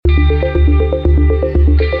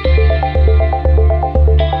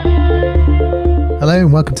Hello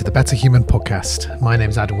and welcome to the Better Human podcast. My name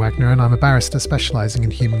is Adam Wagner and I'm a barrister specialising in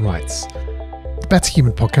human rights. The Better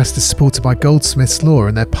Human podcast is supported by Goldsmiths Law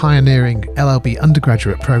and their pioneering LLB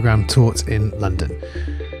undergraduate programme taught in London.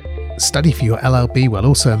 Study for your LLB while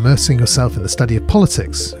also immersing yourself in the study of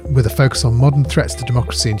politics with a focus on modern threats to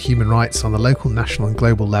democracy and human rights on the local, national and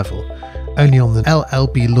global level. Only on the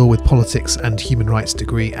LLB Law with Politics and Human Rights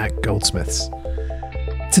degree at Goldsmiths.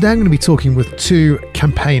 Today I'm going to be talking with two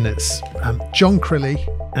campaigners, John Crilly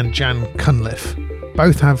and Jan Cunliffe.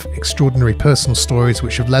 Both have extraordinary personal stories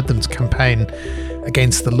which have led them to campaign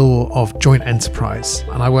against the law of joint enterprise.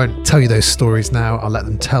 And I won't tell you those stories now, I'll let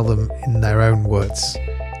them tell them in their own words.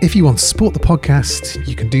 If you want to support the podcast,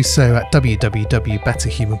 you can do so at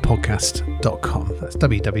www.betterhumanpodcast.com. That's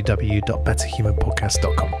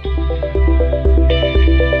www.betterhumanpodcast.com.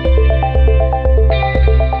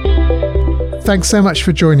 Thanks so much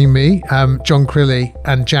for joining me, John Crilly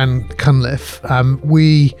and Jan Cunliffe.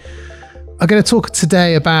 We are going to talk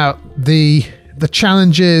today about the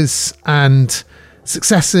challenges and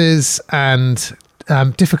successes and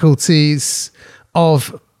difficulties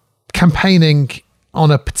of campaigning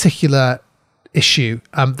on a particular issue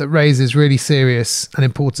that raises really serious and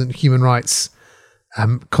important human rights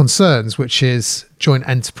concerns, which is joint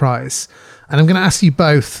enterprise. And I'm going to ask you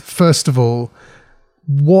both, first of all,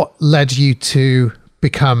 what led you to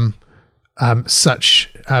become such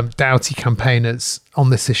doughty campaigners on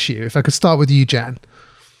this issue? If I could start with you, Jan.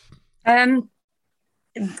 I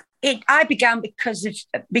began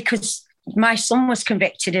because my son was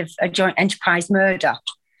convicted of a joint enterprise murder,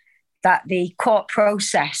 that the court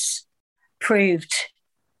process proved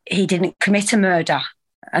he didn't commit a murder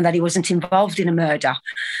and that he wasn't involved in a murder.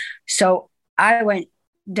 So I went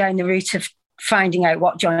down the route of finding out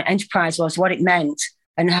what joint enterprise was, what it meant,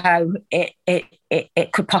 and how it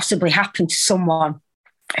could possibly happen to someone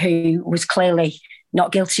who was clearly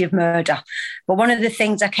not guilty of murder. But one of the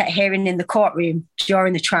things I kept hearing in the courtroom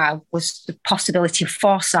during the trial was the possibility of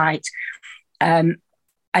foresight. And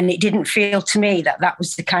it didn't feel to me that that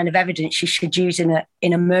was the kind of evidence you should use in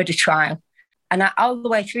a murder trial. And all the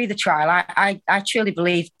way through the trial, I truly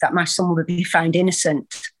believed that my son would be found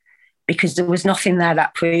innocent because there was nothing there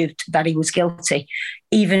that proved that he was guilty,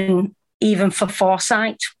 even for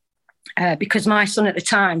foresight, because my son at the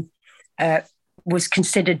time was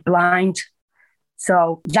considered blind.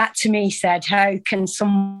 So that to me said, how can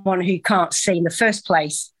someone who can't see in the first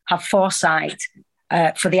place have foresight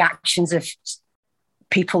for the actions of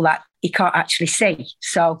people that he can't actually see?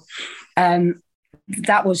 So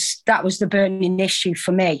that was the burning issue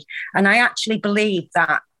for me. And I actually believe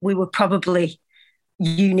that we were probably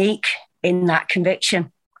unique in that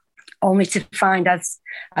conviction, only to find as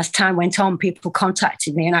time went on, people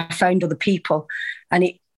contacted me and I found other people. And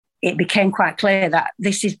it became quite clear that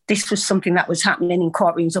this was something that was happening in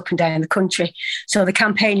courtrooms up and down the country. So the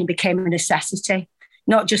campaigning became a necessity,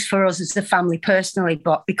 not just for us as a family personally,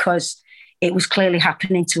 but because it was clearly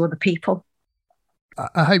happening to other people.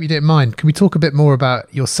 I hope you don't mind. Can we talk a bit more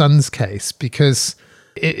about your son's case? Because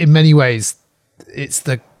in many ways, it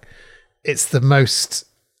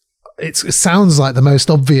sounds like the most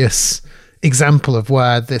obvious example of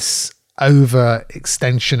where this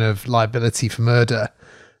overextension of liability for murder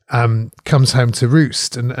comes home to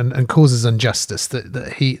roost and causes injustice.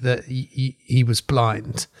 That he was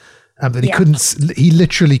blind. That he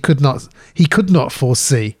literally could not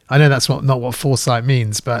foresee. I know that's not what foresight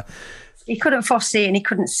means, but he couldn't foresee and he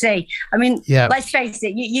couldn't see. I mean, let's face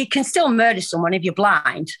it, you can still murder someone if you're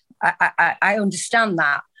blind. I understand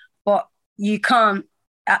that, but you can't.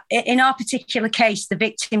 In our particular case, the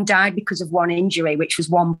victim died because of one injury, which was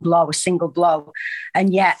one blow, a single blow,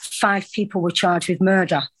 and yet 5 people were charged with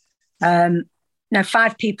murder. Now,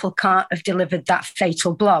 5 people can't have delivered that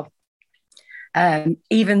fatal blow.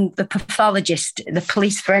 Even the pathologist, the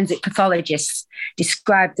police forensic pathologists,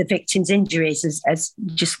 described the victim's injuries as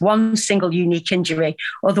just one single unique injury.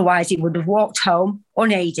 Otherwise, he would have walked home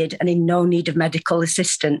unaided and in no need of medical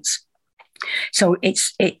assistance. So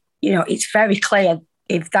it's very clear,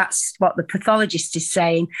 if that's what the pathologist is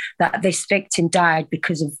saying, that this victim died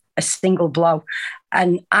because of a single blow.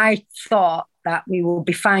 And I thought that we will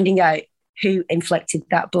be finding out who inflicted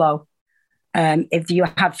that blow. If you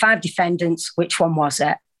had 5 defendants, which one was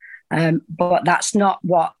it? But that's not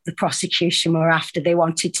what the prosecution were after. They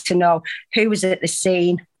wanted to know who was at the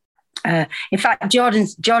scene. In fact,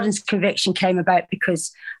 Jordan's conviction came about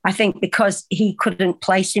because he couldn't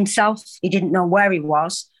place himself. He didn't know where he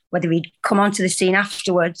was, whether he'd come onto the scene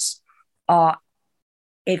afterwards or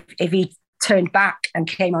if he turned back and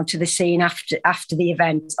came onto the scene after the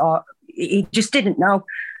event, or he just didn't know.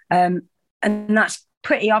 And that's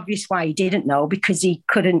pretty obvious why he didn't know, because he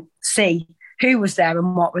couldn't see who was there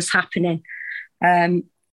and what was happening.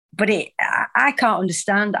 But I can't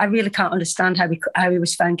understand. I really can't understand how he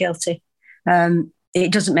was found guilty.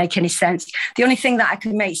 It doesn't make any sense. The only thing that I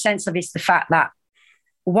can make sense of is the fact that,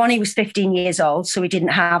 one, he was 15 years old, so he didn't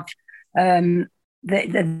have the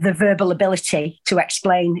verbal ability to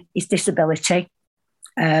explain his disability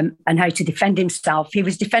and how to defend himself. He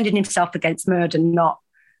was defending himself against murder, not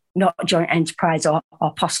joint enterprise or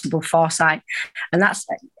possible foresight. And that's,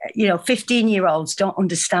 15-year-olds don't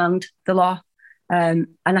understand the law. And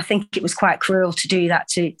I think it was quite cruel to do that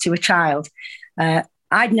to a child.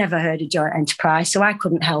 I'd never heard of joint enterprise, so I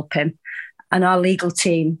couldn't help him. And our legal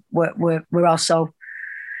team were also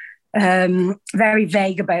very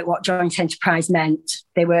vague about what joint enterprise meant.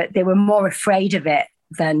 They were more afraid of it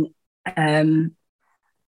than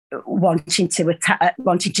wanting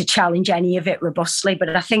to challenge any of it robustly.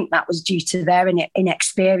 But I think that was due to their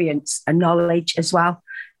inexperience and knowledge as well.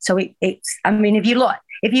 So it's, I mean, if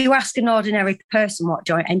you ask an ordinary person what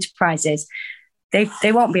joint enterprise is,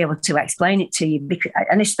 they won't be able to explain it to you, because,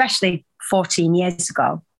 and especially 14 years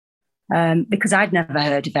ago, because I'd never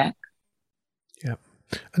heard of it. Yeah.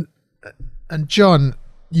 And John,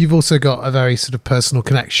 you've also got a very sort of personal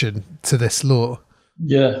connection to this law.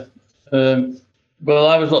 Yeah. Well,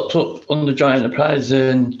 I was locked up under joint enterprise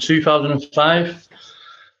in 2005.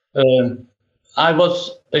 I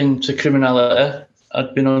was into criminality.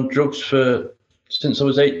 I'd been on drugs since I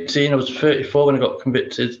was 18. I was 34 when I got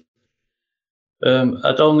convicted.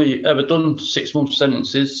 I'd only ever done 6 month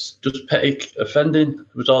sentences, just petty offending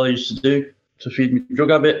was all I used to do to feed me drug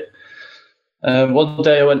habit. One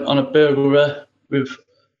day I went on a burglary with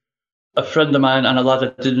a friend of mine and a lad I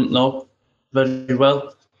didn't know very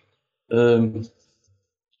well.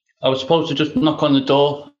 I was supposed to just knock on the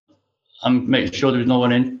door and make sure there was no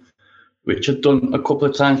one in, which I'd done a couple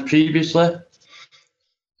of times previously.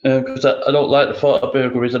 Because I don't like the thought of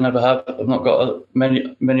burglaries. I never have. I've not got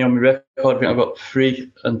many on my record. I think I've got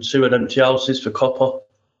 3 and 2 at empty houses for copper.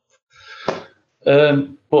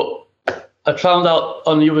 But I found out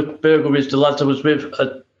on the other burglaries, the lads I was with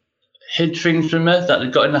had hid things from me that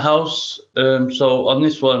they'd got in the house. So on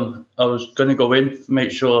this one, I was going to go in, make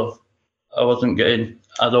sure I wasn't getting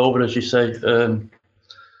had over, as you say.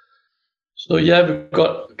 So yeah,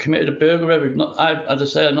 we've committed a burglary. As I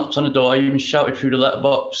say, I knocked on the door. I even shouted through the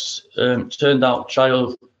letterbox. Turned out,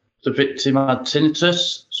 the victim had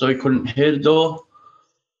tinnitus, so he couldn't hear the door.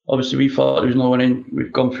 Obviously, we thought there was no one in.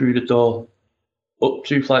 We've gone through the door, up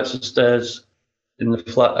 2 flights of stairs in the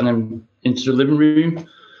flat, and then into the living room,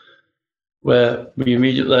 where we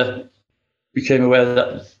immediately became aware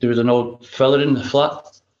that there was an old fella in the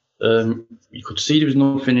flat. You could see there was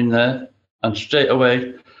nothing in there, and straight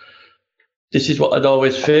away, this is what I'd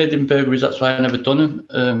always feared in burglaries. That's why I never done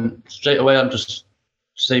them. Straight away, I'm just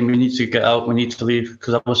saying we need to get out, we need to leave,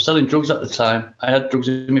 because I was selling drugs at the time. I had drugs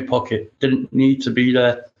in my pocket, didn't need to be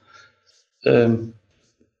there. The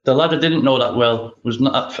lad I didn't know that well was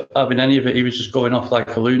not having any of it. He was just going off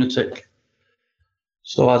like a lunatic.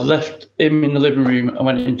 So I left him in the living room and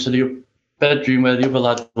went into the bedroom where the other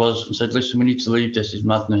lad was and said, listen, we need to leave, this is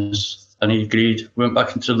madness. And he agreed. We went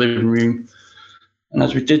back into the living room. And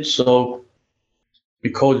as we did so, the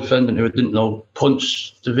co-defendant, who I didn't know,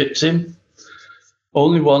 punched the victim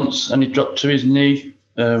only once, and he dropped to his knee.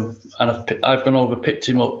 And I've gone over, picked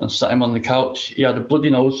him up and sat him on the couch. He had a bloody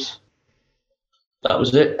nose. That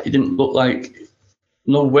was it. He didn't look like,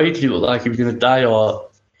 no way did he look like he was going to die or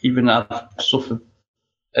even have suffered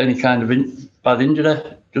any kind of bad injury.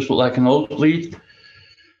 Just looked like an nosebleed.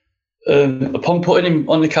 Upon putting him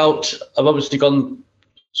on the couch, I've obviously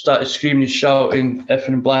started screaming and shouting, effing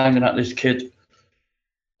and blinding at this kid.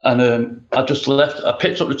 And I just left. I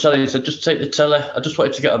picked up the telly and said, just take the telly. I just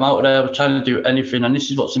wanted to get him out of there. I was trying to do anything. And this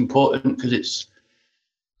is what's important, because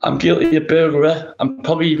I'm guilty of burglary. I'm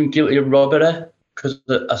probably even guilty of robbery because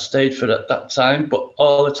I stayed for that time. But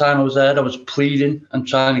all the time I was there, I was pleading and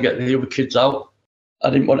trying to get the other kids out. I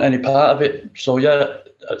didn't want any part of it. So, yeah,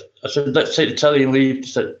 I said, let's take the telly and leave. He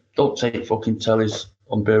said, don't take fucking tellies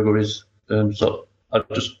on burglaries. So I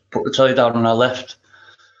just put the telly down and I left.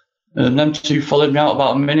 And them two followed me out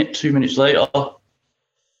about 2 minutes later,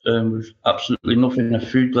 with absolutely nothing, a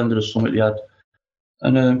food blender or something they had.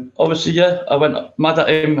 And obviously, yeah, I went mad at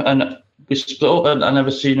him and we split up and I never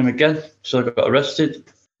seen him again. So I got arrested.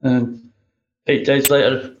 And 8 days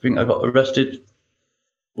later, I think I got arrested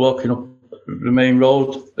walking up the main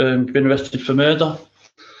road, been arrested for murder.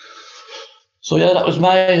 So yeah, that was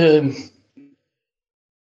my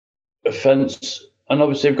offence. And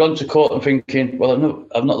obviously, I've gone to court and thinking, well,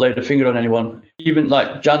 I've not laid a finger on anyone. Even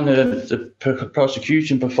like Jan, the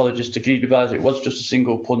prosecution pathologist, agreed with us, it was just a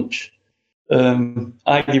single punch.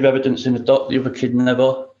 I gave evidence in the dock, the other kid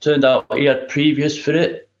never. Turned out he had previous for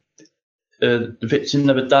it. The victim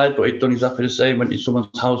never died, but he'd done exactly the same, went to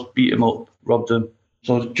someone's house, beat him up, robbed them.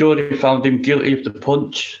 So the jury found him guilty of the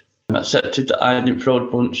punch, and accepted that I didn't throw the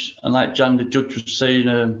punch. And like Jan, the judge was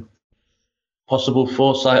saying possible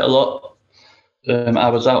foresight a lot. I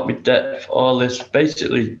was out with depth, all this,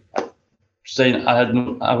 basically saying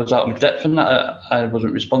I was out with depth and that I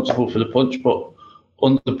wasn't responsible for the punch, but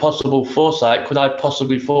under possible foresight, could I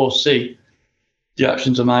possibly foresee the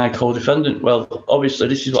actions of my co-defendant? Well, obviously,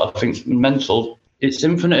 this is what I think mental. It's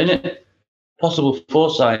infinite, isn't it? Possible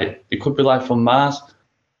foresight, it could be life on Mars.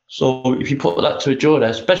 So if you put that to a jury,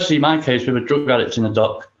 especially in my case with a drug addict in the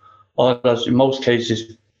dock, or as in most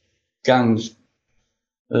cases, gangs,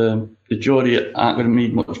 the jury aren't going to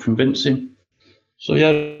need much convincing. So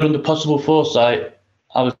yeah, under possible foresight,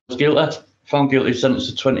 I was guilty, found guilty, sentenced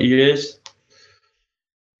to 20 years.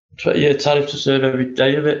 20-year tariff to serve every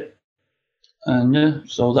day of it. And yeah,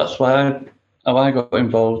 so that's how I got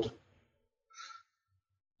involved.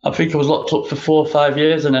 I think I was locked up for 4 or 5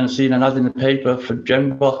 years and then seen an ad in the paper for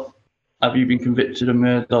Jemba. Have you been convicted of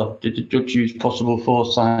murder? Did the judge use possible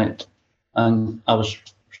foresight? And I was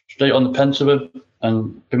straight on the pen to him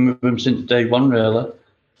and been with him since day one, really.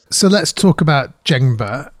 So let's talk about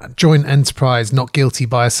Jengba, joint enterprise, not guilty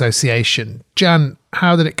by association. Jan,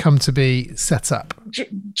 how did it come to be set up?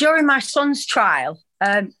 During my son's trial,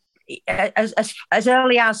 as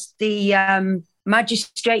early as the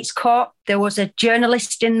magistrates' court, there was a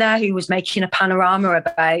journalist in there who was making a panorama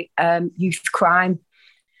about youth crime.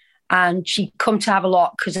 And she'd come to have a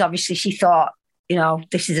look because obviously she thought,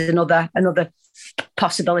 this is another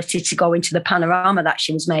possibility to go into the panorama that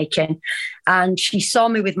she was making. And she saw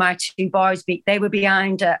me with my 2 boys. They were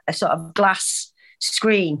behind a sort of glass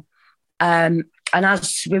screen. And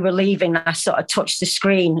as we were leaving, I sort of touched the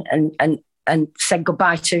screen and said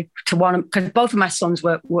goodbye to one, because both of my sons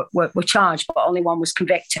were charged, but only one was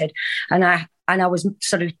convicted. And I was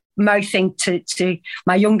sort of mouthing to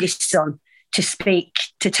my youngest son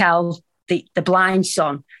to tell the blind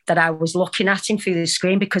son that I was looking at him through the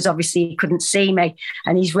screen, because obviously he couldn't see me,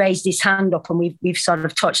 and he's raised his hand up and we've sort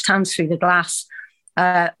of touched hands through the glass.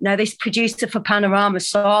 Now this producer for Panorama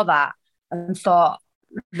saw that and thought,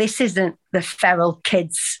 this isn't the feral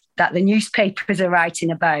kids that the newspapers are writing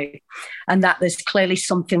about, and that there's clearly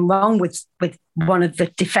something wrong with one of the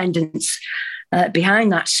defendants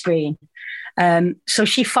behind that screen. So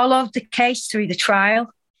she followed the case through the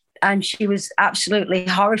trial, and she was absolutely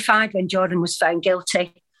horrified when Jordan was found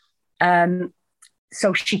guilty.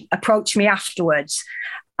 So she approached me afterwards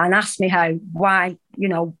and asked me why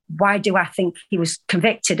do I think he was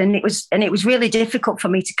convicted? And it was really difficult for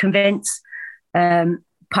me to convince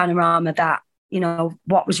Panorama that,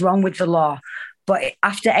 what was wrong with the law. But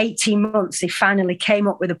after 18 months, they finally came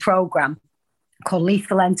up with a program called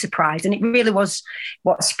Lethal Enterprise. And it really was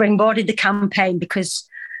what springboarded the campaign, because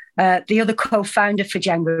the other co-founder for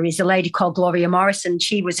Jengba is a lady called Gloria Morrison.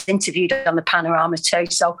 She was interviewed on the Panorama too.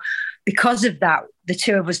 So because of that, the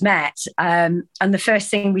two of us met. And the first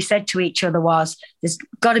thing we said to each other was, there's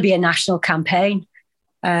got to be a national campaign.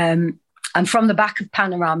 And from the back of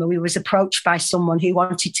Panorama, we was approached by someone who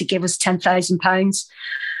wanted to give us £10,000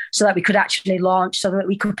 so that we could actually launch, so that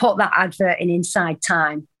we could put that advert in Inside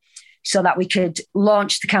Time, so that we could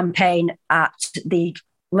launch the campaign at the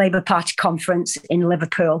Labour Party conference in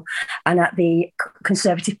Liverpool and at the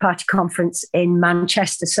Conservative Party conference in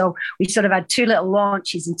Manchester. So we sort of had 2 little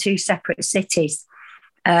launches in 2 separate cities.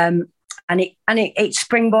 And it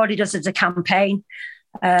springboarded us as a campaign.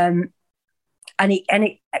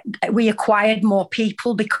 We acquired more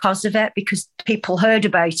people because of it, because people heard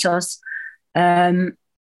about us and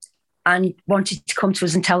wanted to come to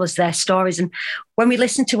us and tell us their stories. And when we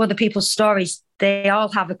listen to other people's stories, they all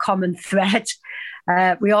have a common thread.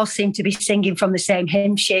 We all seem to be singing from the same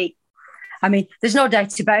hymn sheet. I mean, there's no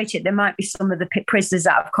doubt about it. There might be some of the prisoners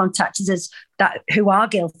that have contacted us who are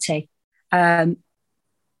guilty. And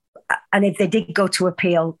if they did go to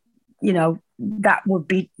appeal, that would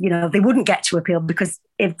be, they wouldn't get to appeal, because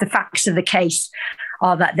if the facts of the case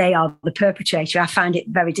are that they are the perpetrator, I find it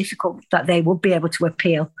very difficult that they would be able to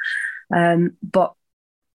appeal. But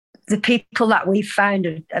the people that we've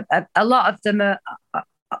found, a lot of them are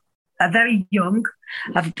very young,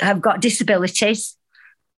 have got disabilities.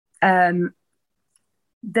 There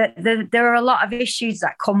are a lot of issues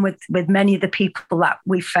that come with many of the people that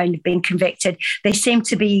we've found have been convicted. They seem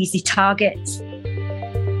to be easy targets.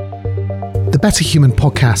 The Better Human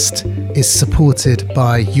podcast is supported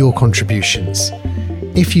by your contributions.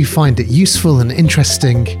 If you find it useful and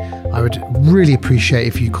interesting, I would really appreciate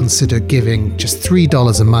if you consider giving just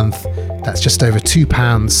 $3 a month, that's just over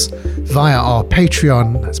 £2, via our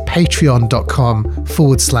Patreon, that's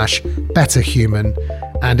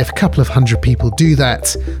patreon.com/betterhuman. And if a couple of hundred people do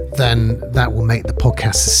that, then that will make the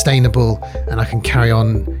podcast sustainable and I can carry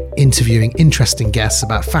on interviewing interesting guests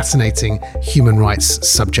about fascinating human rights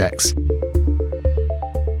subjects.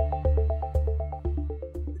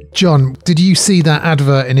 John, did you see that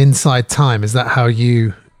advert in Inside Time? Is that how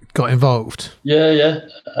you got involved? Yeah.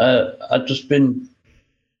 I'd just been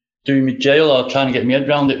doing my jail or trying to get my head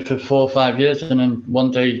around it for 4 or 5 years, and then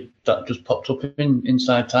one day that just popped up in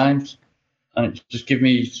Inside Times, and it just gave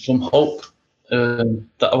me some hope that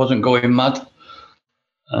I wasn't going mad,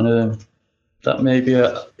 and that maybe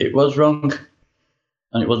it was wrong,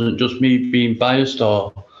 and it wasn't just me being biased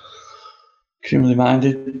or criminally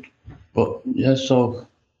minded. But yeah, so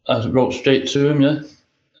I wrote straight to him, and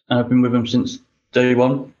I've been with him since day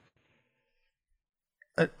one.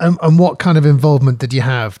 And what kind of involvement did you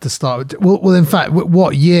have to start with? Well, in fact,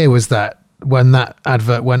 what year was that when that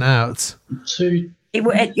advert went out? It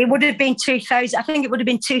would have been 2000. I think it would have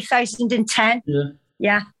been 2010.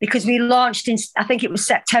 Yeah, because we launched in, I think it was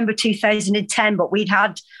September 2010, but we'd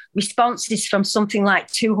had responses from something like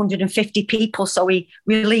 250 people. So we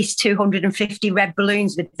released 250 red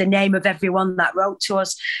balloons with the name of everyone that wrote to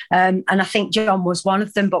us. And I think John was one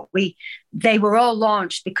of them, but they were all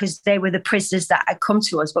launched because they were the prisoners that had come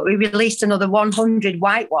to us. But we released another 100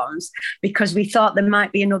 white ones because we thought there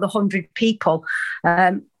might be another 100 people.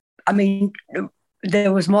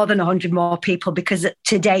 There was more than 100 more people because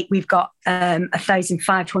to date we've got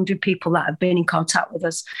 1,500 people that have been in contact with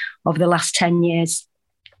us over the last 10 years.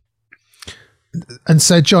 And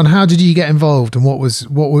so, John, how did you get involved, and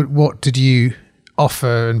what did you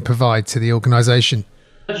offer and provide to the organisation?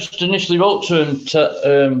 I just initially wrote to him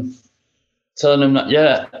telling him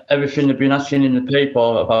that everything they'd been asking in the paper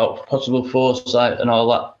about possible foresight and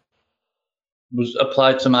all that was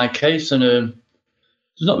applied to my case, and there's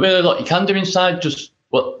not really a lot you can do inside, just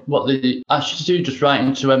what they ask you to do, just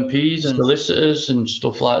writing to MPs and solicitors and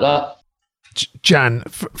stuff like that. Jan,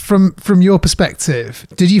 from your perspective,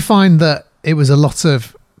 did you find that it was a lot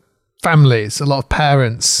of families, a lot of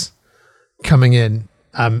parents coming in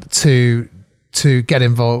to get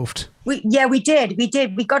involved? We did. We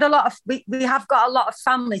got a lot of. We have got a lot of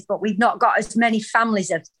families, but we've not got as many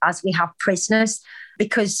families as we have prisoners,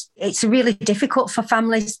 because it's really difficult for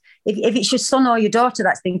families. If it's your son or your daughter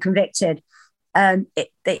that's been convicted,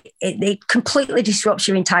 it completely disrupts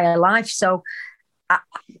your entire life. So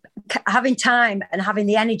having time and having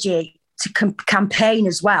the energy to campaign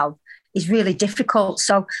as well is really difficult.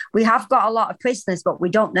 So we have got a lot of prisoners, but we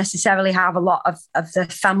don't necessarily have a lot of the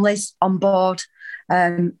families on board.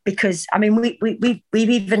 Because we've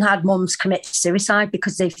even had mums commit suicide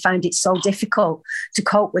because they found it so difficult to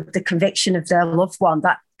cope with the conviction of their loved one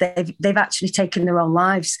that they've actually taken their own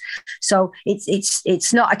lives. So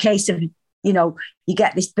it's not a case of you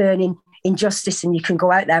get this burning injustice and you can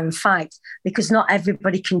go out there and fight, because not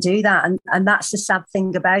everybody can do that, and that's the sad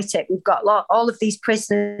thing about it. We've got all of these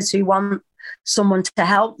prisoners who want someone to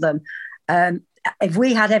help them. If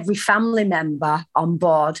we had every family member on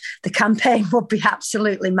board, the campaign would be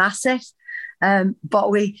absolutely massive.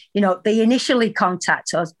 But they initially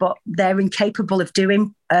contact us, but they're incapable of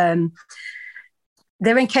doing. They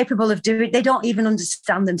don't even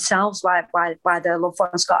understand themselves why their loved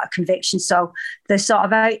one's got a conviction. So they're sort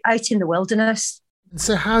of out in the wilderness.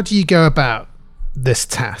 So how do you go about this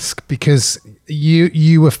task? Because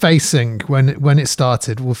you were facing when it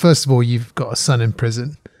started. Well, first of all, you've got a son in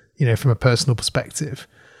prison. From a personal perspective,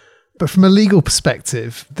 but from a legal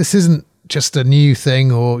perspective, this isn't just a new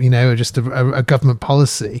thing or just a government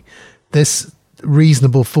policy. This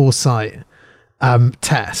reasonable foresight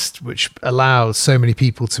test, which allows so many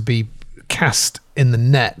people to be caught in the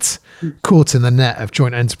net of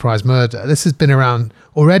joint enterprise murder. This has been around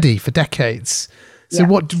already for decades. So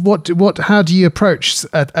how do you approach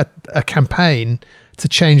a campaign to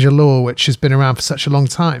change a law which has been around for such a long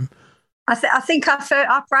time? I think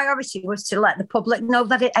our priority was to let the public know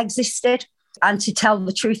that it existed and to tell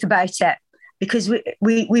the truth about it, because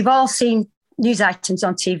we've all seen news items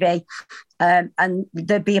on TV, and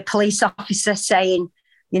there'd be a police officer saying,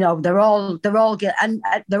 they're all guilty, and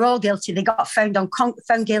they're all guilty. They got found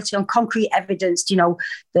guilty on concrete evidence.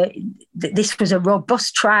 This was a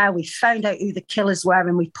robust trial. We found out who the killers were,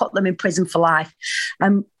 and we put them in prison for life.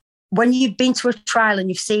 When you've been to a trial and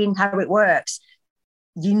you've seen how it works,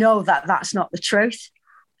 that that's not the truth.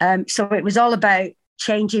 So it was all about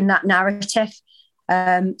changing that narrative.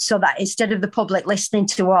 So that instead of the public listening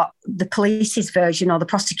to what the police's version or the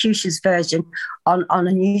prosecution's version on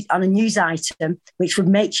a news item, which would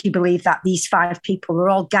make you believe that these 5 people were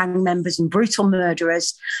all gang members and brutal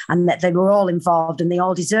murderers and that they were all involved and they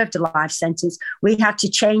all deserved a life sentence, we had to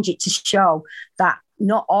change it to show that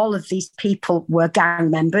not all of these people were gang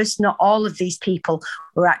members, not all of these people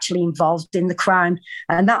were actually involved in the crime.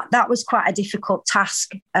 And that was quite a difficult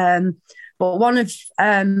task. But one of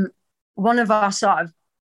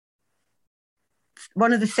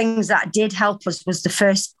the things that did help us was the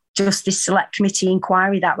first Justice Select Committee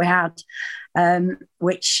inquiry that we had,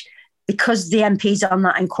 which, because the MPs on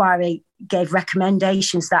that inquiry gave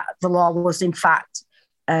recommendations that the law was in fact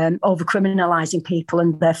over-criminalising people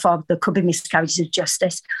and therefore there could be miscarriages of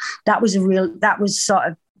justice, that was sort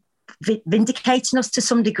of vindicating us to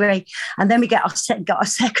some degree. And then we got a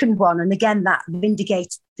second one, and again that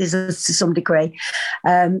vindicated us to some degree.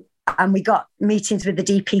 And we got meetings with the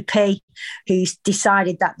DPP, who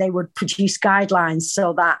decided that they would produce guidelines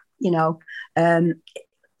so that,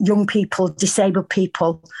 young people, disabled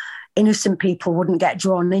people, innocent people wouldn't get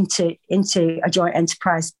drawn into a joint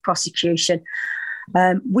enterprise prosecution.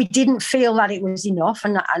 We didn't feel that it was enough,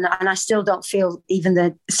 and I still don't feel even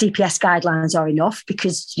the CPS guidelines are enough,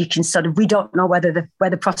 because you can we don't know whether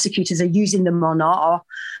prosecutors are using them or not,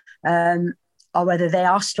 or whether they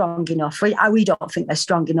are strong enough. We don't think they're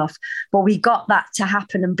strong enough, but we got that to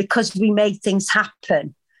happen. And because we made things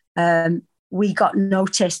happen, we got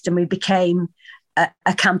noticed and we became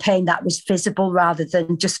a campaign that was visible rather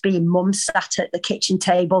than just being mums sat at the kitchen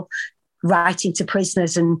table writing to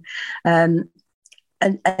prisoners and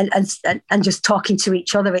just talking to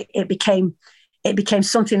each other. It became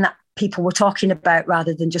something that people were talking about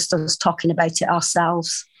rather than just us talking about it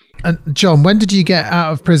ourselves. And John, when did you get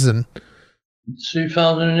out of prison?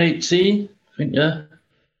 2018, I think, yeah.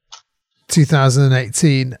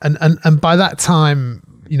 2018, and by that time,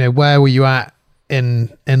 where were you at in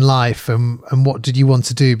life, and what did you want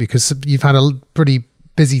to do? Because you've had a pretty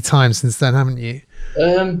busy time since then, haven't you?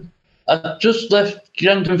 I just left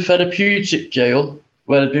Grendon Therapeutic Jail,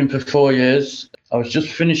 where I'd been for 4 years. I was just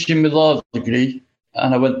finishing my law degree,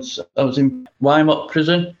 and I was in Wymot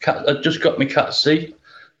Prison. I just got my Cat C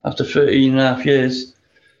after 13 and a half years.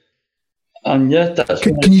 And yeah, that's.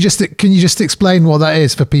 Can you just explain what that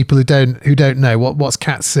is for people who don't know what's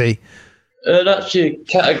Cat C? That's your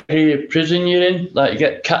category of prison you're in. Like, you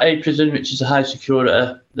get Cat A prison, which is a high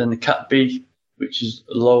security, then the Cat B, which is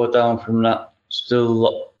lower down from that, still a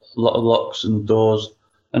lot of locks and doors,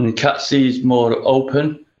 and the Cat C is more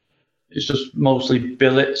open. It's just mostly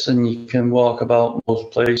billets, and you can walk about most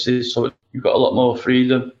places, so you've got a lot more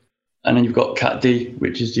freedom. And then you've got Cat D,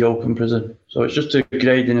 which is the open prison. So it's just a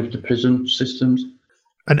grading of the prison systems.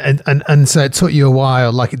 And so it took you a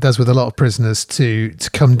while, like it does with a lot of prisoners, to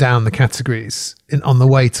come down the categories on the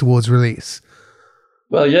way towards release.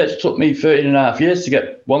 Well, yeah, it took me 13 and a half years to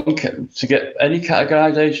get any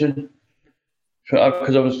categorisation,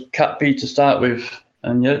 because I was Cat B to start with,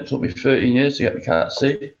 and yeah, it took me 13 years to get the Cat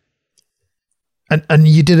C. And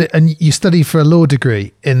you did it, and you studied for a law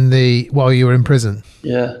degree while you were in prison.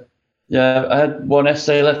 Yeah, I had one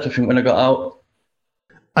essay left, I think, when I got out.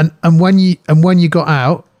 And when you got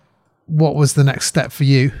out, what was the next step for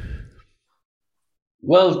you?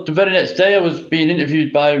 Well, the very next day I was being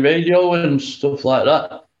interviewed by radio and stuff like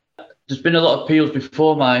that. There's been a lot of appeals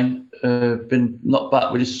before mine, been knocked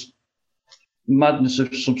back with this madness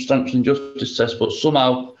of substantial injustice test, but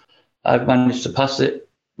somehow I've managed to pass it.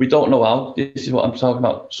 We don't know how. This is what I'm talking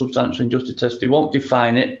about, substantial injustice test. They won't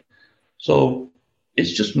define it. So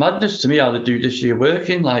it's just madness to me how they do this year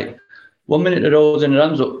working. Like, 1 minute they're holding their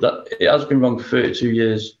hands up that it has been wrong for 32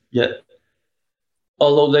 years, yet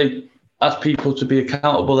although they ask people to be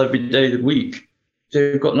accountable every day of the week,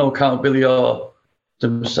 they've got no accountability or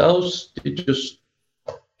themselves. They're just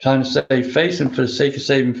trying to save face, and for the sake of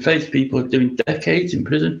saving face, people are doing decades in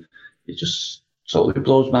prison. It just totally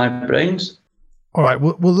blows my brains. All right,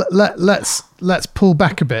 well let's pull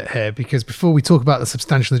back a bit here, because before we talk about the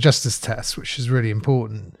substantial injustice test, which is really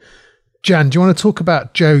important, Jan, do you want to talk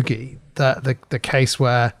about Jogi, the case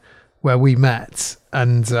where we met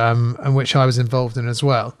and which I was involved in as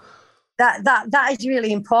well? That is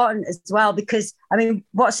really important as well, because I mean,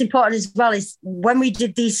 what's important as well is when we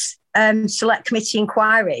did these select committee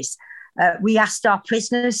inquiries, we asked our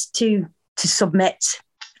prisoners to submit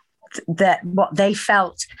what they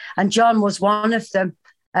felt, and John was one of them.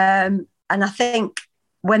 And I think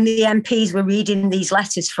when the MPs were reading these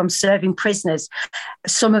letters from serving prisoners,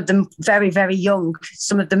 some of them very, very young,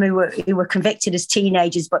 some of them who were convicted as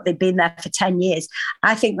teenagers, but they'd been there for 10 years.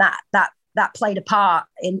 I think that that played a part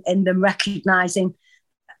in them recognising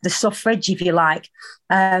the suffrage, if you like.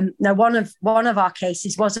 Now, one of our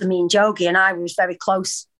cases was Amin Jogi, and I was very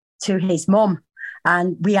close to his mum,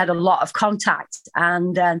 and we had a lot of contact.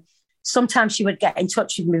 And sometimes she would get in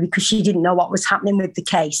touch with me because she didn't know what was happening with the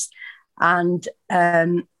case. And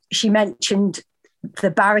she mentioned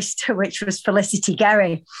the barrister, which was Felicity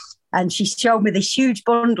Gerry, and she showed me this huge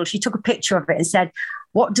bundle. She took a picture of it and said,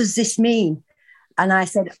 "What does this mean?" And I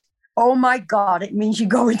said, "Oh my God, it means you're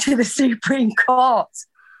going to the Supreme Court."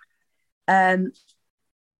 And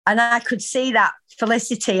I could see that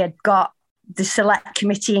Felicity had got the Select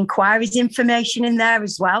Committee inquiries information in there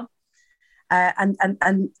as well. And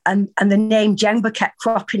the name Jengba kept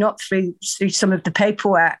cropping up through some of the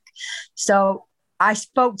paperwork. So I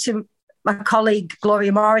spoke to my colleague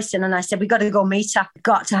Gloria Morrison and I said, "We got to go meet her. We've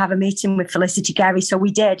got to have a meeting with Felicity Gerry." So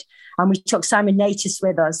we did, and we took Simon Natus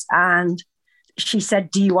with us. And she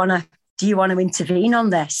said, "Do you want to intervene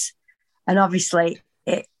on this?" And obviously,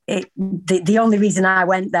 the only reason I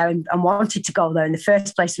went there and wanted to go there in the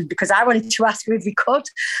first place was because I wanted to ask her if we could.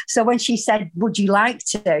 So when she said, "Would you like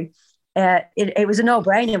to?" It was a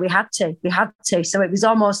no-brainer. We had to. So it was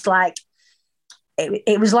almost like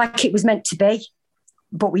it was like it was meant to be,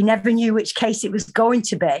 but we never knew which case it was going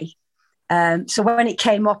to be. So when it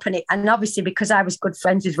came up, and obviously because I was good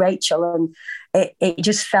friends with Rachel, and it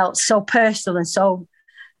just felt so personal and so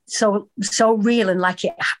real, and like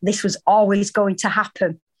this was always going to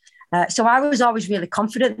happen. So I was always really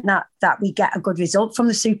confident that we get a good result from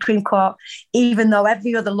the Supreme Court, even though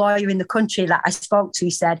every other lawyer in the country that I spoke to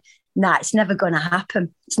said, "Nah, it's never going to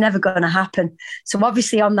happen. It's never going to happen." So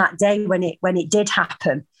obviously on that day when it did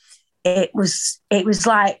happen, it was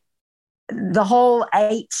like the whole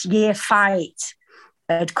 8-year fight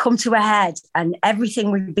had come to a head, and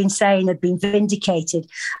everything we've been saying had been vindicated,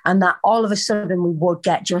 and that all of a sudden we would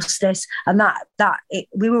get justice, and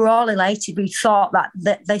we were all elated. We thought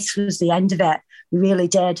that this was the end of it. We really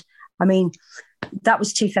did. I mean, that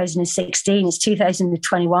was 2016. It's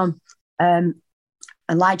 2021. And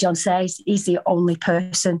like John says, he's the only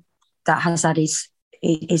person that has had his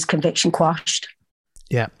conviction quashed.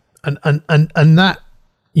 Yeah, and that,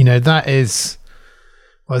 that is,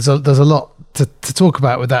 well, there's a lot to talk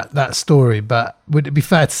about with that story, but would it be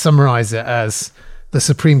fair to summarise it as the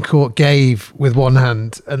Supreme Court gave with one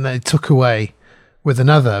hand and they took away with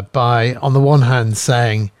another by, on the one hand,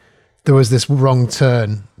 saying there was this wrong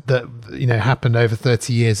turn that happened over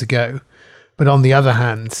 30 years ago, but on the other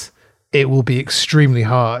hand, it will be extremely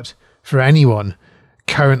hard for anyone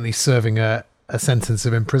currently serving a sentence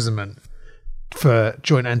of imprisonment for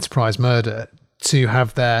joint enterprise murder to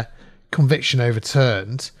have their conviction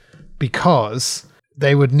overturned, because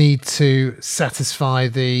they would need to satisfy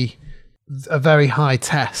a very high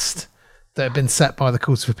test that had been set by the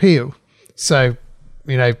Court of Appeal. So,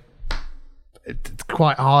 it's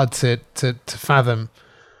quite hard to fathom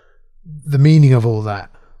the meaning of all that.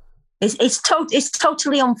 It's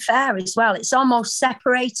totally unfair as well. It's almost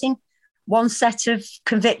separating one set of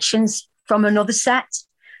convictions from another set.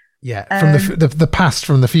 Yeah, from the past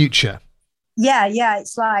from the future. Yeah.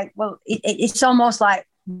 It's like, well, it's almost like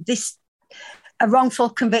this. A wrongful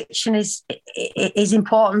conviction is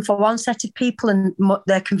important for one set of people, and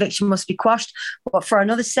their conviction must be quashed. But for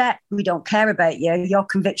another set, we don't care about you. Your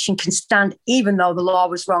conviction can stand, even though the law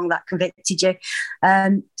was wrong that convicted you.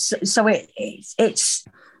 So it's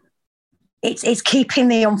keeping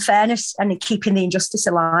the unfairness and keeping the injustice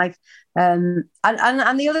alive. And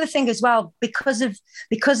the other thing as well, because of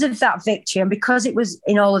that victory, and because it was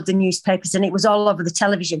in all of the newspapers and it was all over the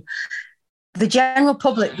television, the general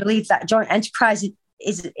public believes that joint enterprise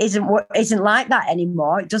isn't like that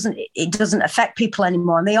anymore. It doesn't affect people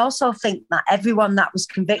anymore, and they also think that everyone that was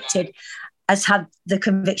convicted has had the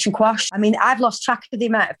conviction quashed. I mean, I've lost track of the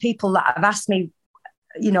amount of people that have asked me,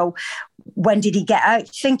 when did he get out?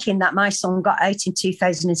 Thinking that my son got out in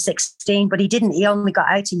 2016, but he didn't. He only got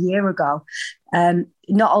out a year ago.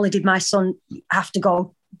 Not only did my son have to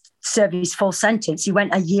go serve his full sentence, he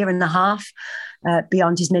went a year and a half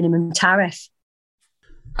beyond his minimum tariff.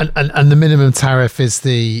 And the minimum tariff is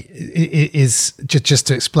just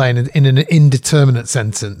to explain, in an indeterminate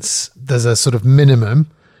sentence, there's a sort of minimum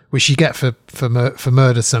which you get for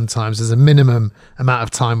murder. Sometimes there's a minimum amount of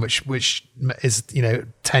time which is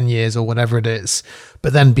 10 years or whatever it is,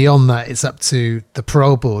 but then beyond that it's up to the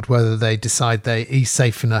parole board whether they decide he's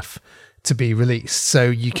safe enough to be released. So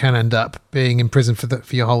you can end up being in prison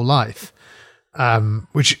for your whole life,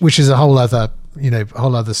 which is a whole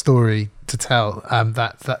other story to tell,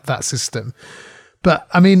 that system. But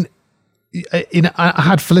I mean, I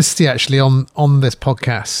had Felicity actually on this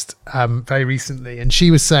podcast very recently, and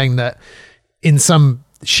she was saying that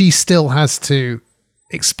she still has to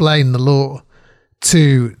explain the law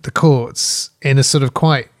to the courts in a sort of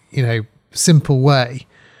quite, simple way,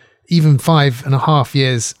 even 5.5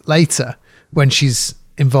 years later, when she's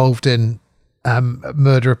involved in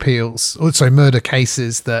murder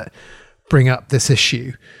cases that bring up this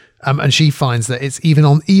issue. And she finds that it's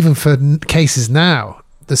even for cases now,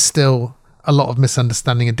 there's still a lot of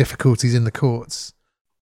misunderstanding and difficulties in the courts.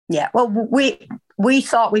 Yeah, well, we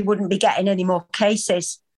thought we wouldn't be getting any more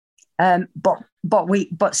cases, but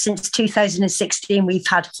since 2016 we've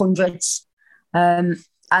had hundreds, and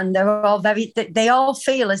they all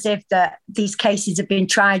feel as if that these cases have been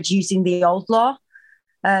tried using the old law.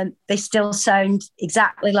 They still sound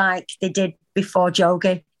exactly like they did before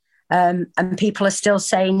Jogee. And people are still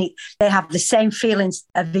saying they have the same feelings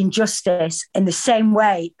of injustice in the same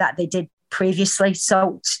way that they did previously.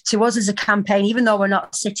 So to us as a campaign, even though we're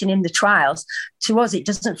not sitting in the trials, to us it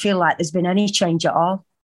doesn't feel like there's been any change at all.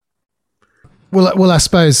 Well, I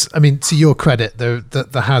suppose, to your credit, there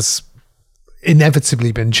has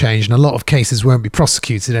inevitably been change, and a lot of cases won't be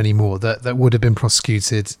prosecuted anymore that would have been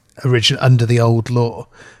prosecuted originally under the old law.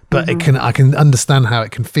 But I can understand how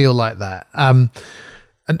it can feel like that. And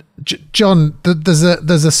John, there's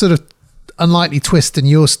a sort of unlikely twist in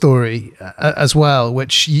your story as well,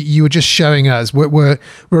 which you were just showing us. We're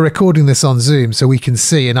recording this on Zoom, so we can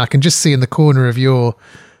see, and I can just see in the corner of your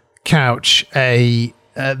couch the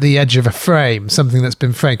edge of a frame, something that's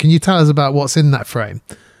been framed. Can you tell us about what's in that frame?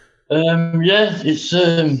 It's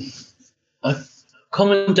a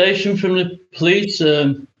commendation from the police,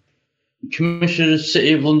 Commissioner of the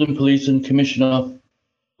City of London Police and Commissioner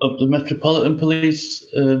of the Metropolitan Police,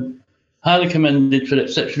 highly commended for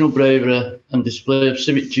exceptional bravery and display of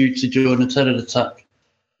civic duty during a terror attack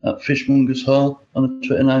at Fishmongers Hall on the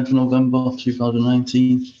 29th of November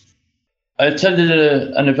 2019. I attended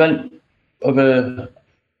an event of a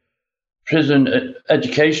prison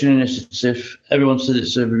education initiative. Everyone said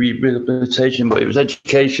it's a rehabilitation, but it was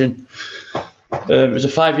education. It was a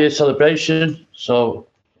 5-year celebration, so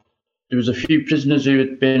there was a few prisoners who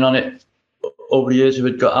had been on it over the years who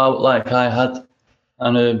had got out like I had,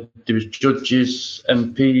 and there was judges,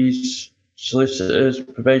 MPs, solicitors,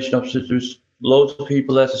 probation officers. There was loads of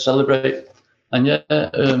people there to celebrate. And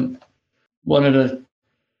one of the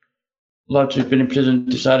lads who'd been in prison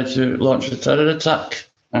decided to launch a terror attack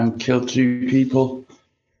and killed 2 people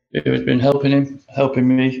who had been helping him, helping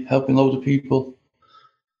me, helping loads of people.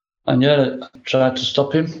 And I tried to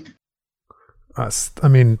stop him. That's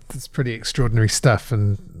pretty extraordinary stuff,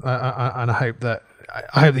 and I hope that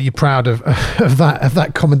you're proud of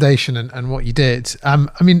that commendation and what you did.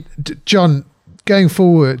 John, going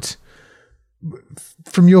forward,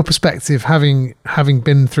 from your perspective, having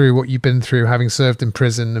been through what you've been through, having served in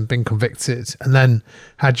prison and been convicted, and then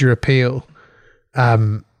had your appeal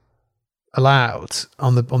allowed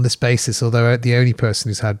on this basis, although the only person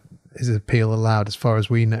who's had his appeal allowed, as far as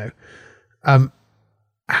we know.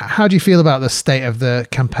 How do you feel about the state of the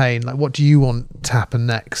campaign? Like, what do you want to happen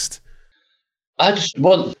next? I just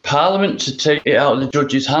want Parliament to take it out of the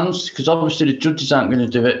judges' hands, because obviously the judges aren't going to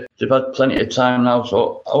do it. They've had plenty of time now,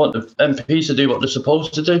 so I want the MPs to do what they're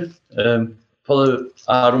supposed to do, follow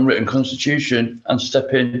our unwritten constitution and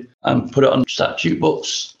step in and put it on statute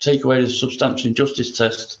books, take away the substantial injustice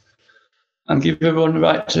test, and give everyone the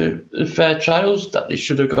right to the fair trials that they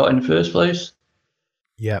should have got in the first place.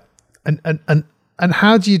 Yeah. And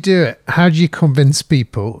how do you do it? How do you convince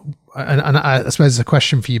people? And I suppose it's a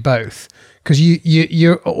question for you both, because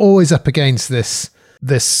you're always up against this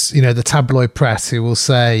the tabloid press who will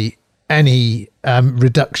say any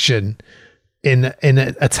reduction in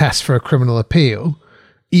a test for a criminal appeal,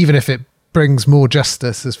 even if it brings more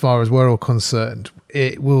justice as far as we're all concerned,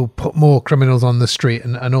 it will put more criminals on the street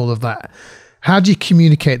and all of that. How do you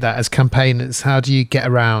communicate that as campaigners? How do you get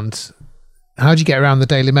around the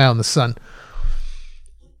Daily Mail and the Sun?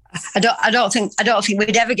 I don't think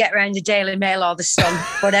we'd ever get around the Daily Mail or the Sun.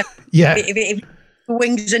 Whatever. Yeah. If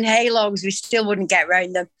wings and halos, we still wouldn't get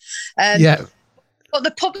around them. Yeah. But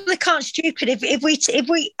the public aren't stupid. If we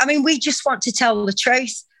just want to tell the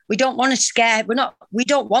truth. We don't want to scare. We're not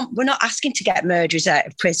asking to get murderers out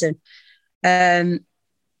of prison. We're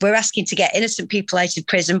asking to get innocent people out of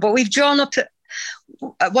prison. But we've drawn up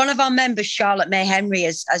one of our members, Charlotte May Henry,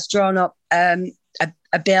 has drawn up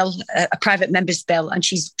a bill, a private member's bill, and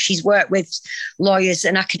she's worked with lawyers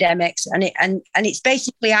and academics, and it's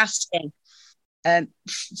basically asking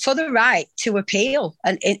for the right to appeal,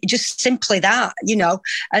 and just simply that,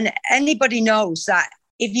 And anybody knows that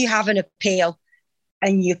if you have an appeal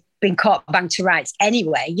and been court banged to rights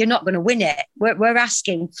anyway, you're not going to win it. We're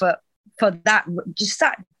asking for that, just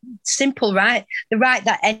that simple right, the right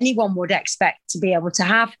that anyone would expect to be able to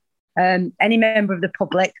have. Any member of the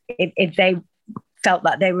public, if they felt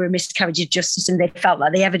that they were a miscarriage of justice and they felt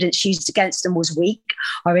that the evidence used against them was weak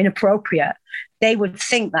or inappropriate, they would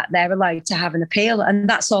think that they're allowed to have an appeal. And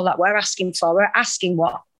that's all that we're asking for. We're asking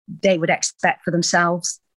what they would expect for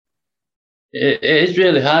themselves. It is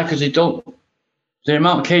really hard because the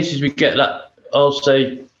amount of cases we get that all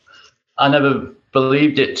say, I never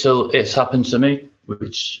believed it till it's happened to me,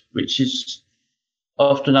 which is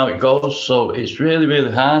often how it goes. So it's really,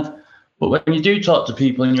 really hard. But when you do talk to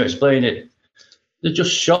people and you explain it, they're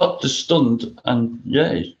just shocked, they're stunned. And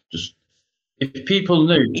it's just, if people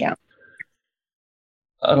knew,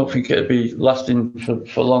 I don't think it'd be lasting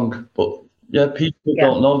for long. But people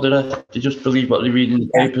don't know, they just believe what they read in the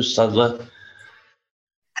papers, sadly.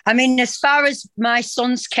 I mean, as far as my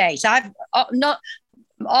son's case,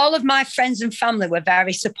 all of my friends and family were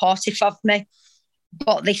very supportive of me,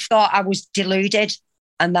 but they thought I was deluded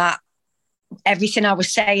and that everything I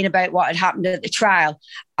was saying about what had happened at the trial,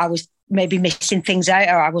 I was maybe missing things out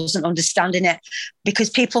or I wasn't understanding it, because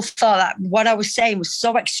people thought that what I was saying was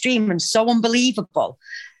so extreme and so unbelievable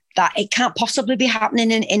that it can't possibly be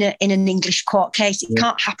happening in an English court case. It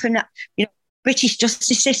can't happen. British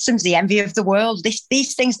justice system's the envy of the world.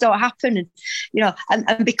 These things don't happen,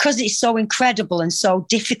 and because it's so incredible and so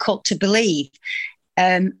difficult to believe,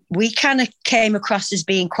 we kind of came across as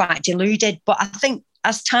being quite deluded. But I think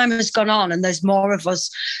as time has gone on and there's more of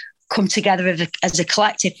us come together as a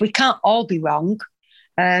collective, we can't all be wrong.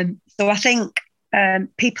 So I think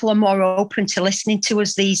people are more open to listening to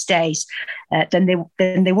us these days than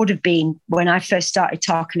they would have been when I first started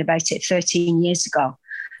talking about it 13 years ago.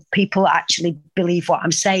 People actually believe what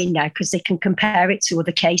I'm saying now because they can compare it to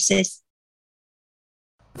other cases.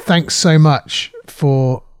 Thanks so much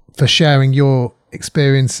for sharing your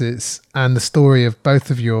experiences and the story of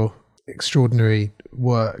both of your extraordinary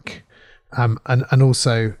work, and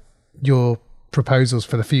also your proposals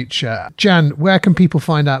for the future. Jan, where can people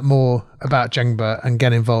find out more about Jengba and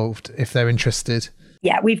get involved if they're interested?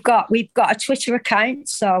 Yeah, we've got a Twitter account,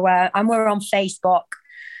 so and we're on Facebook.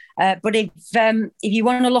 But if you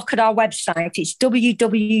want to look at our website, it's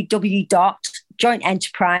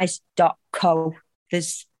www.jointenterprise.co.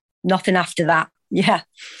 There's nothing after that. Yeah.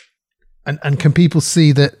 And can people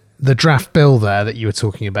see that the draft bill there that you were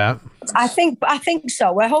talking about? I think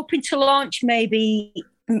so. We're hoping to launch maybe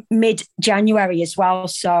mid-January as well.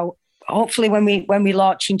 So hopefully when we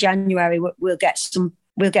launch in January, we'll get some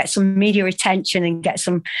media attention and get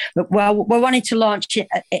some. Well, we're wanting to launch it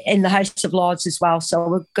in the House of Lords as well, so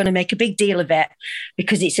we're going to make a big deal of it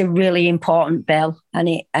because it's a really important bill and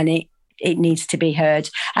it needs to be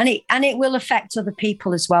heard, and it will affect other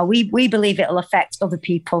people as well. We believe it will affect other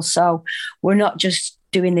people, so we're not just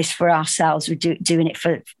doing this for ourselves. We're doing it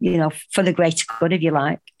for the greater good, if you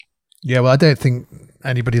like. Yeah, well, I don't think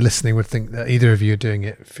anybody listening would think that either of you are doing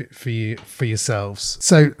it for yourselves.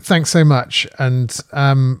 So thanks so much, and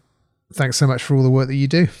thanks so much for all the work that you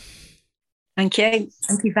do. Thank you.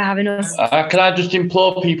 Thank you for having us. Can I just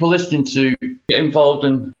implore people listening to get involved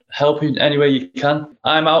and help in any way you can?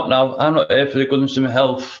 I'm out now. I'm not here for the goodness of my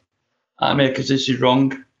health. I'm here because this is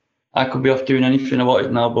wrong. I could be off doing anything I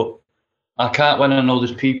wanted now, but I can't when I know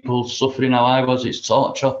there's people suffering how I was. It's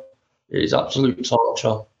torture. It is absolute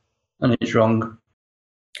torture, and it's wrong.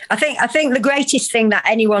 I think the greatest thing that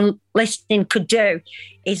anyone listening could do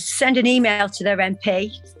is send an email to their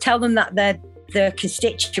MP, tell them that they're their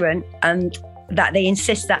constituent and that they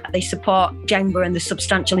insist that they support Jengba and the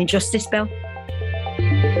Substantial Injustice Bill.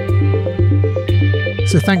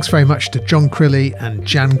 So thanks very much to John Crilly and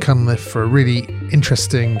Jan Cunliffe for a really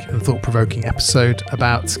interesting and thought-provoking episode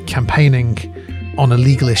about campaigning on a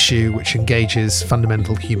legal issue which engages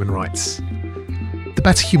fundamental human rights. The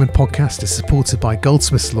Better Human podcast is supported by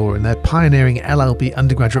Goldsmiths Law and their pioneering LLB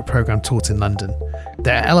undergraduate programme taught in London.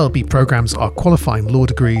 Their LLB programmes are qualifying law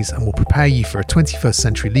degrees and will prepare you for a 21st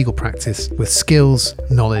century legal practice with skills,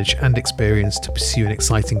 knowledge and experience to pursue an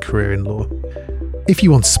exciting career in law. If you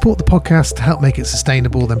want to support the podcast to help make it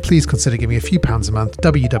sustainable, then please consider giving a few pounds a month.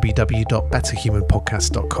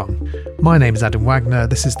 www.betterhumanpodcast.com. My name is Adam Wagner.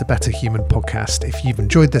 This is the Better Human Podcast. If you've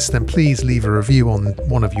enjoyed this, then please leave a review on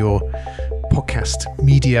one of your podcast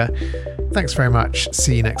media. Thanks very much.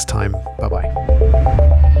 See you next time. Bye-bye.